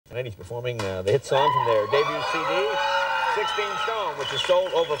Tonight he's performing the hit song from their debut CD, 16 Stone, which has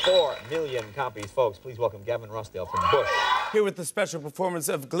sold over 4 million copies. Folks, please welcome Gavin Rossdale from Bush. Here with the special performance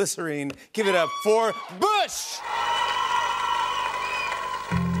of Glycerine. Give it up for Bush!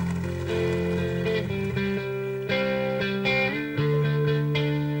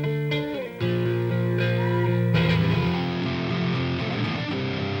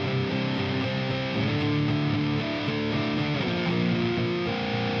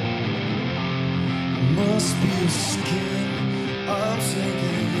 Must be your skin, I'm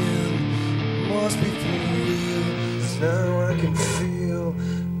sinking in. Must be for real, 'cause now I can feel.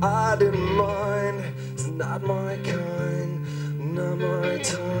 I didn't mind, it's not my kind, not my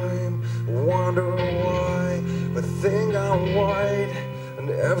time. Wonder why, but think I'm white and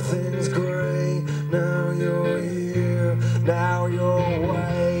everything's gray. Now you're here, now you're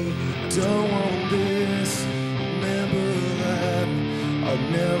away. Don't want this, remember that. I'll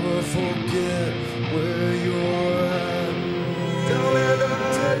never forget where you're at. Don't let the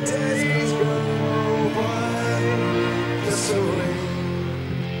days go by. Glycerine,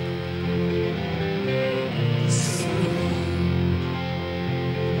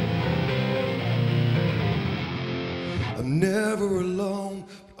 I'm never alone,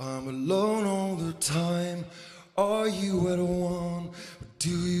 but I'm alone all the time. Are you at one, or do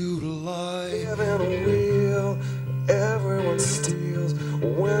you lie? Living a wheel, everyone steals.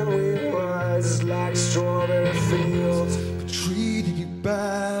 When we rise, it's like strawberry fields. I treated you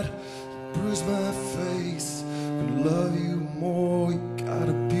bad, you bruised my face. Could love you more, you got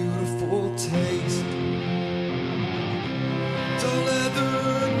a beautiful taste. Don't let the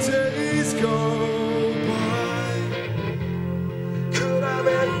days go by. Could have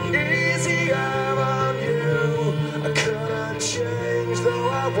been easier on you. I couldn't change, though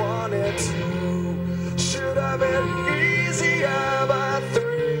I wanted to. Should have been easier by 3.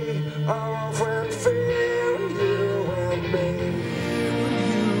 Our old friend fear, you and me.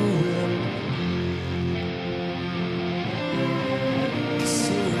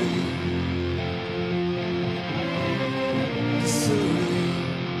 Glycerine, Glycerine.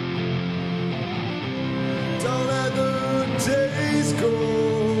 Don't let the days go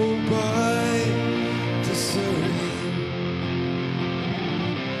by. Glycerine.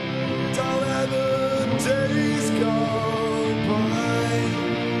 Don't let the days go by.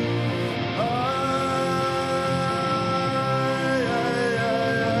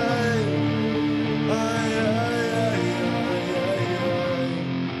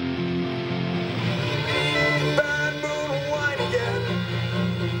 Bad moon wine again.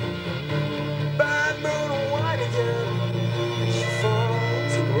 Bad moon wine again. She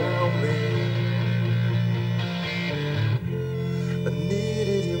falls around me. I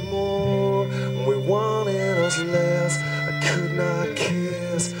needed you more. We wanted us less. I could not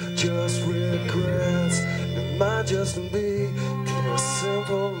kiss, just regrets. It might just be clear,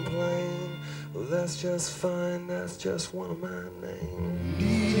 simple and plain. Well, that's just fine, that's just one of my names.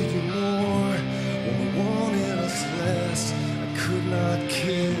 Needed you more when we wanted us less. I could not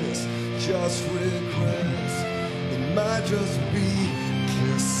kiss, just regrets. It might just be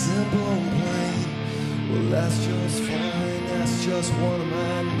clear, simple and plain. Well, that's just fine, that's just one of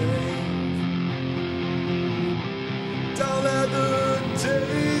my names. Don't let the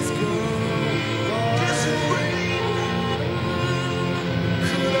days go by. Glycerine,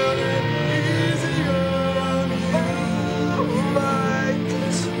 could have been easier on you. Oh, my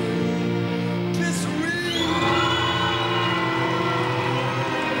Glycerine, Glycerine,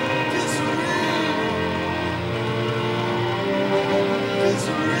 Glycerine,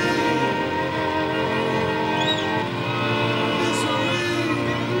 Glycerine.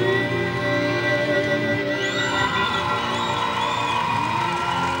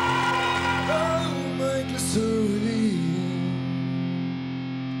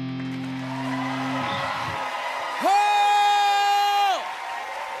 Oh!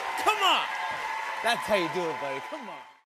 Come on! That's how you do it, buddy. Come on.